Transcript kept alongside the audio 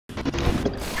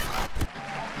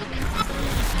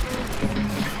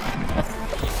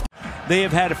They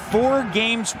have had 4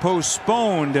 games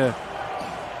postponed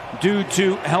due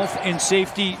to health and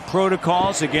safety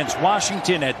protocols against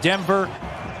Washington at Denver.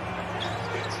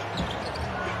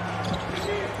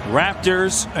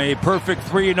 Raptors, a perfect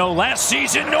 3-0 last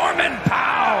season. Norman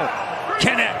Powell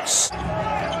connects.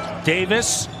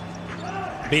 Davis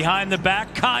behind the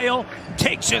back. Kyle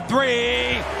takes a 3,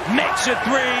 makes a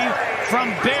 3 from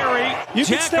Barry.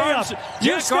 Jack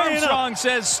Armstrong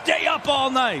says stay up all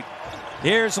night.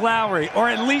 Here's Lowry, or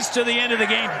at least to the end of the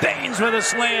game. Baines with a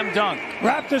slam dunk.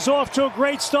 Raptors off to a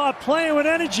great start, playing with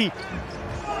energy.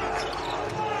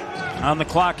 On the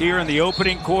clock here in the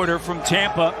opening quarter from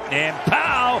Tampa. And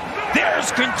Powell,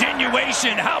 there's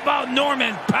continuation. How about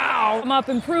Norman Powell? Come up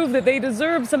and prove that they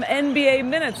deserve some NBA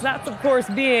minutes. That's, of course,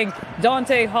 being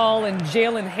Dante Hall and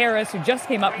Jalen Harris, who just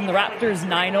came up from the Raptors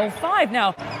 905.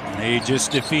 Now, they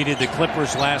just defeated the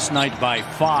Clippers last night by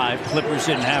 5. Clippers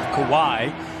didn't have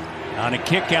Kawhi. On a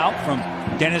kick out from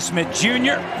Dennis Smith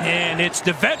Jr. And it's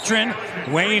the veteran,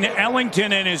 Wayne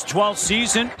Ellington, in his 12th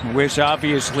season. Wish,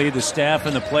 obviously, the staff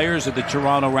and the players of the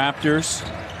Toronto Raptors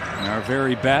our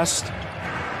very best.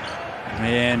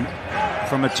 And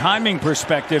from a timing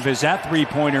perspective, as that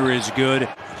three-pointer is good.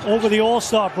 Over the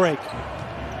All-Star break.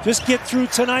 Just get through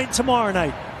tonight and tomorrow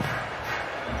night.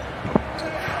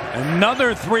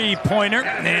 Another three-pointer,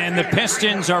 and the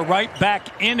Pistons are right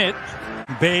back in it.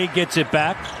 Bey gets it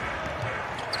back.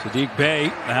 Saddiq Bey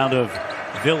out of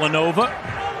Villanova.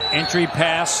 Entry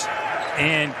pass,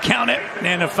 and count it,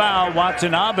 and a foul.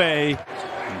 Watanabe.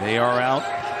 They are out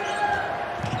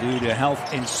due to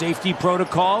health and safety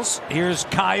protocols. Here's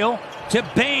Kyle to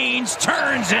Baines,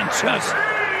 turns and just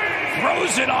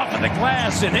throws it off of the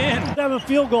glass and in. 7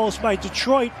 field goals by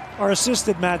Detroit are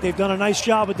assisted, Matt. They've done a nice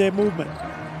job with their movement.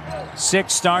 6th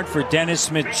start for Dennis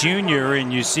Smith Jr.,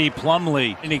 and you see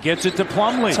Plumlee, and he gets it to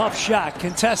Plumlee. Tough shot,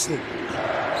 contested.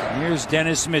 Here's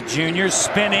Dennis Smith Jr.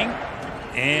 spinning,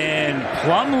 and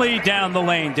Plumlee down the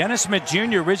lane. Dennis Smith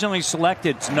Jr. originally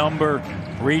selected, it's number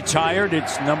retired.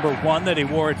 It's number 1 that he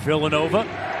wore at Villanova.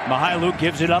 Mihailuk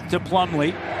gives it up to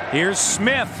Plumlee. Here's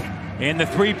Smith, and the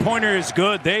three-pointer is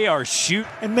good. They are shooting.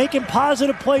 And making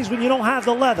positive plays when you don't have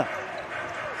the leather.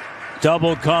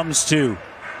 Double comes to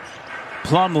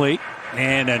Plumlee,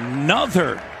 and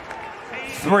another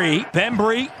 3.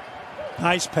 Bembry.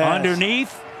 Nice pass.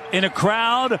 Underneath. In a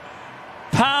crowd,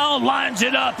 Powell lines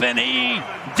it up and he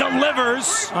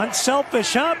delivers.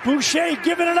 Unselfish, huh? Boucher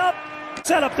giving it up.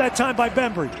 Set up that time by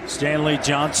Bembry. Stanley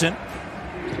Johnson,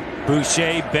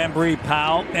 Boucher, Bembry,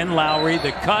 Powell, and Lowry.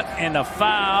 The cut and the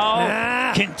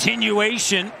foul.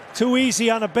 Continuation. Too easy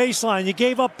on a baseline. You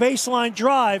gave up baseline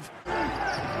drive.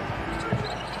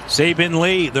 Saben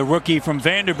Lee, the rookie from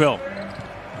Vanderbilt.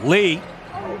 Lee,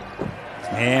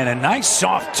 and a nice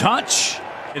soft touch.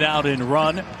 Get out and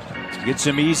run. Get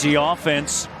some easy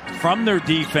offense from their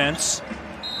defense.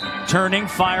 Turning,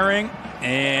 firing,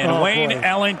 and Wayne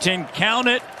Ellington, count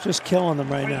it. Just killing them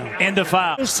right now. And the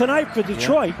foul. It's tonight for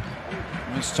Detroit.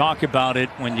 Yeah. Let's talk about it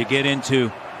when you get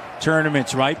into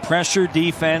tournaments, right? Pressure,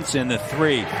 defense, and the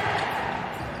 3.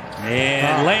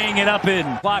 And laying it up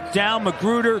in. Blocked down,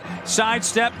 Magruder,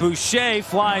 sidestep, Boucher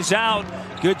flies out.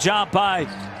 Good job by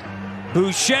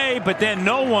Boucher, but then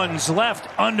no one's left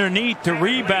underneath to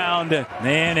rebound.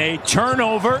 And a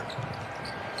turnover.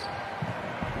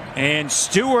 And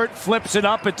Stewart flips it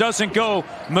up. It doesn't go.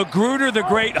 Magruder, the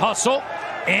great hustle,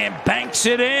 and banks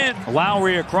it in.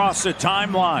 Lowry across the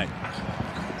timeline.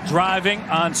 Driving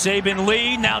on Saben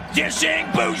Lee. Now dishing.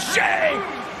 Boucher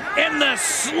in the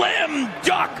slim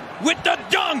duck with the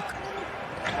dunk.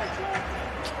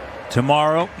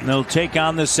 Tomorrow, they'll take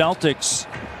on the Celtics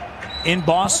in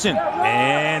Boston,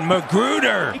 and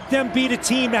Magruder. Make them beat a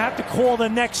team to have to call the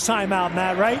next timeout,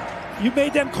 Matt, right? You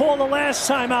made them call the last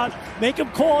timeout. Make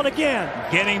them call it again.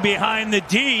 Getting behind the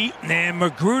D, and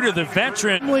Magruder, the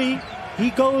veteran.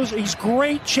 He's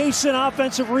great chasing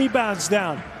offensive rebounds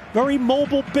down. Very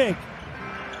mobile, big.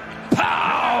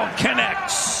 Powell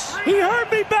connects. He heard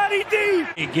me, Matty D.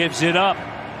 He gives it up.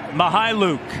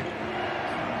 Mihailuk.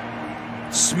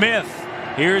 Smith.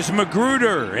 Here's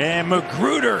Magruder, and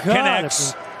Magruder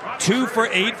connects. 2 for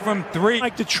 8 from 3.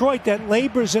 Like Detroit, that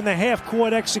labors in the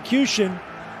half-court execution.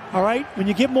 All right, when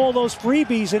you give them all those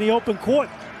freebies in the open court,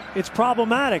 it's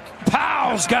problematic.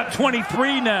 Powell's got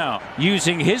 23 now,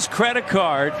 using his credit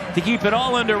card to keep it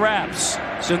all under wraps,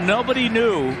 so nobody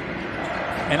knew.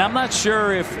 And I'm not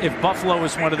sure if Buffalo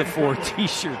was one of the 4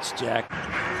 T-shirts, Jack.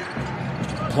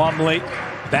 Plumlee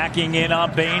backing in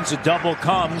on Baines. A double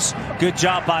comes. Good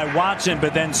job by Watson,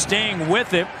 but then staying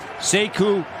with it.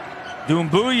 Sekou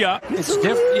Doumbouya. It's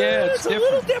different. Yeah, it's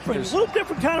different. A little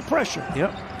different kind of pressure.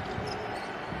 Yep.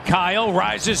 Kyle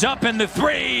rises up in the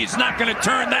three. He's not going to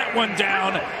turn that one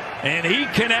down. And he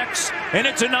connects, and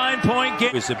it's a 9-point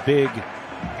game. It's a big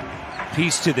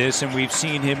piece to this, and we've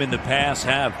seen him in the past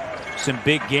have some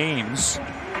big games.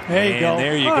 There you go.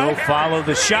 There you go. Follow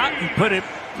the shot and put it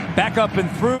back up and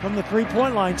through. From the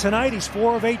three-point line tonight, he's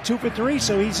 4 of 8, 2 for 3,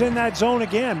 so he's in that zone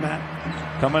again, Matt.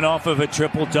 Coming off of a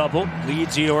triple-double,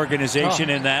 leads the organization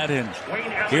in that, and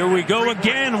here we go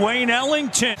again, Wayne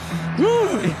Ellington.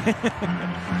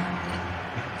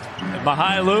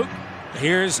 Mihailuk,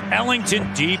 here's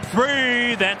Ellington, deep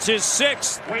three, that's his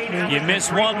 6th. You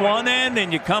miss one end,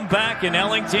 and you come back, and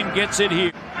Ellington gets it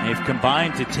here. They've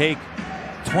combined to take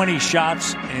 20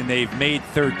 shots, and they've made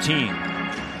 13.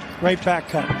 Great back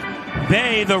cut.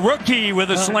 Bay, the rookie,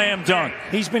 with a slam dunk.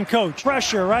 He's been coached.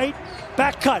 Pressure, right?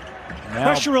 Back cut. Now,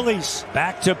 pressure release.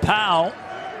 Back to Powell.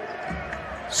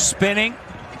 Spinning,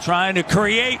 trying to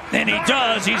create, and he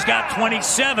does. He's got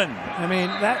 27. I mean,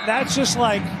 that's just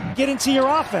like get into your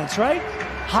offense, right?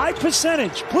 High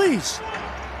percentage, please.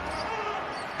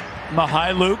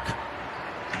 Mihailuk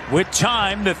with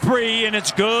time, the three, and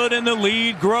it's good, and the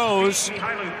lead grows.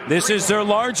 This is their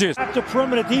largest. After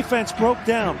perimeter defense broke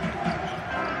down.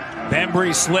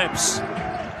 Bembry slips.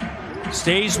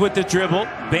 Stays with the dribble.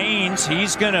 Baines,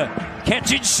 he's going to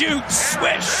catch and shoot.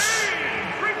 Swish!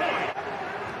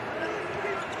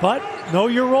 But know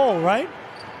your role, right?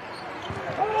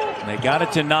 They got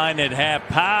it to 9 at half.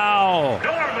 Powell.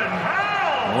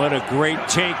 What a great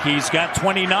take. He's got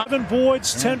 29. 7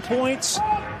 boards, 10 points.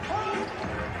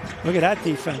 Look at that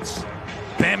defense.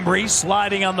 Bembry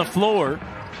sliding on the floor.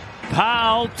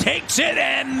 Powell takes it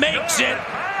and makes it.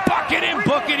 Bucket and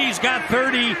book it. He's got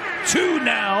 32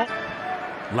 now.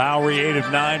 Lowry 8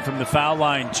 of 9 from the foul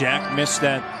line. Jack missed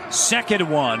that second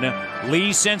one.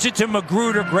 Lee sends it to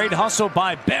Magruder. Great hustle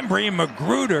by Bembry.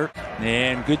 Magruder.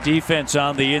 And good defense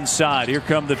on the inside. Here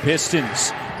come the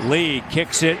Pistons. Lee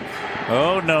kicks it.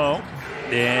 Oh, no.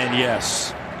 And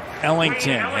yes,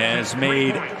 Ellington has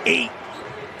made 8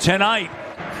 tonight.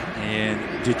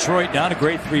 And Detroit, not a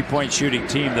great three-point shooting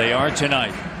team. They are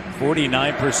tonight.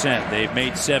 49%. They've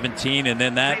made 17, and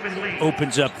then that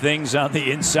opens up things on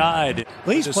the inside.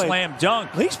 Lee's played, slam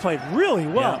dunk. Lee's played really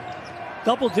well. Yeah.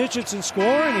 Double digits in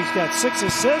scoring. He's got 6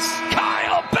 assists.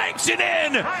 Kyle banks it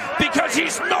in because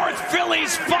he's North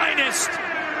Philly's finest.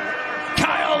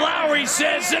 Kyle Lowry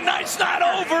says the night's not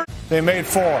over. They made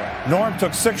 4. Norm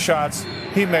took 6 shots.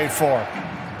 He made 4.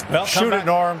 Well, shoot it,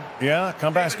 Norm. Yeah,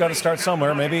 comeback's got to start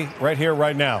somewhere. Maybe right here,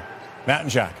 right now. Matt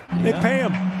and Jack. They pay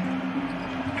him.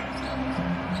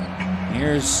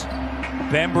 Here's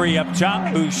Bembry up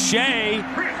top. Boucher.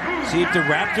 See if the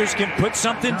Raptors can put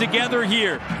something together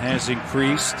here. Has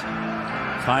increased.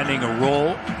 Finding a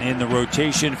role in the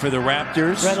rotation for the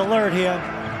Raptors. Red alert here.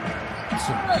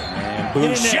 And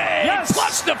Boucher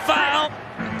plus the foul.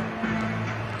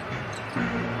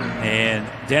 And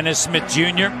Dennis Smith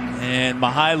Jr. and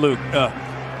Mihailuk.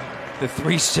 The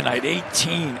threes tonight.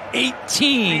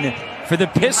 18 for the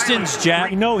Pistons,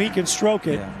 Jack. You know he can stroke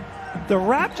it. Yeah. The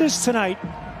Raptors tonight,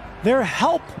 their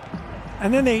help,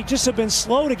 and then they just have been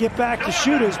slow to get back to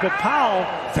shooters, but Powell.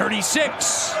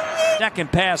 36.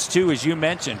 Second pass, too, as you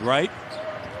mentioned, right?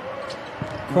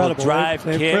 Incredible. Drive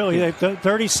kick. They've done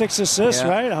 36 assists,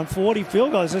 right, on 40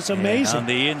 field goals. It's amazing. And on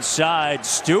the inside,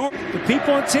 Stewart. The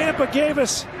people in Tampa gave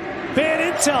us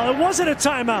bad intel. It wasn't a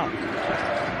timeout.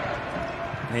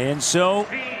 And so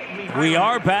we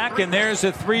are back, and there's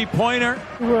a three-pointer.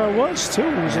 Where I was, too.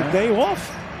 It was a day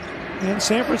off in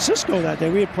San Francisco that day.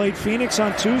 We had played Phoenix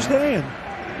on Tuesday. And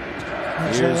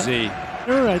here's the...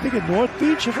 I think at North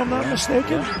Beach, if I'm not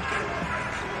mistaken.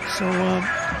 So,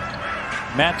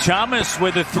 Matt Thomas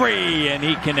with a three, and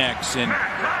he connects. And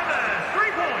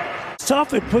it's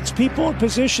tough. It puts people in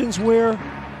positions where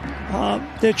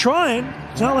they're trying.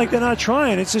 It's not like they're not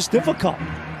trying. It's just difficult.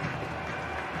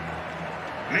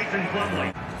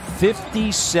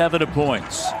 57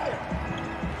 points.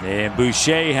 And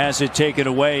Boucher has it taken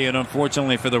away, and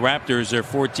unfortunately for the Raptors, their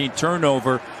 14th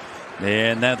turnover,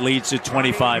 and that leads to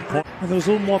 25 points. There was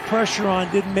a little more pressure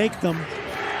on, didn't make them.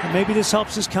 And maybe this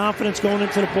helps his confidence going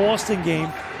into the Boston game.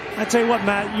 I tell you what,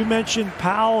 Matt, you mentioned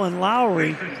Powell and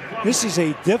Lowry. This is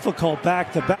a difficult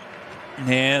back-to-back.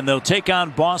 And they'll take on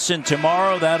Boston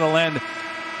tomorrow. That'll end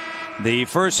the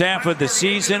first half of the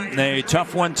season. A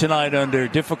tough one tonight under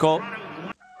difficult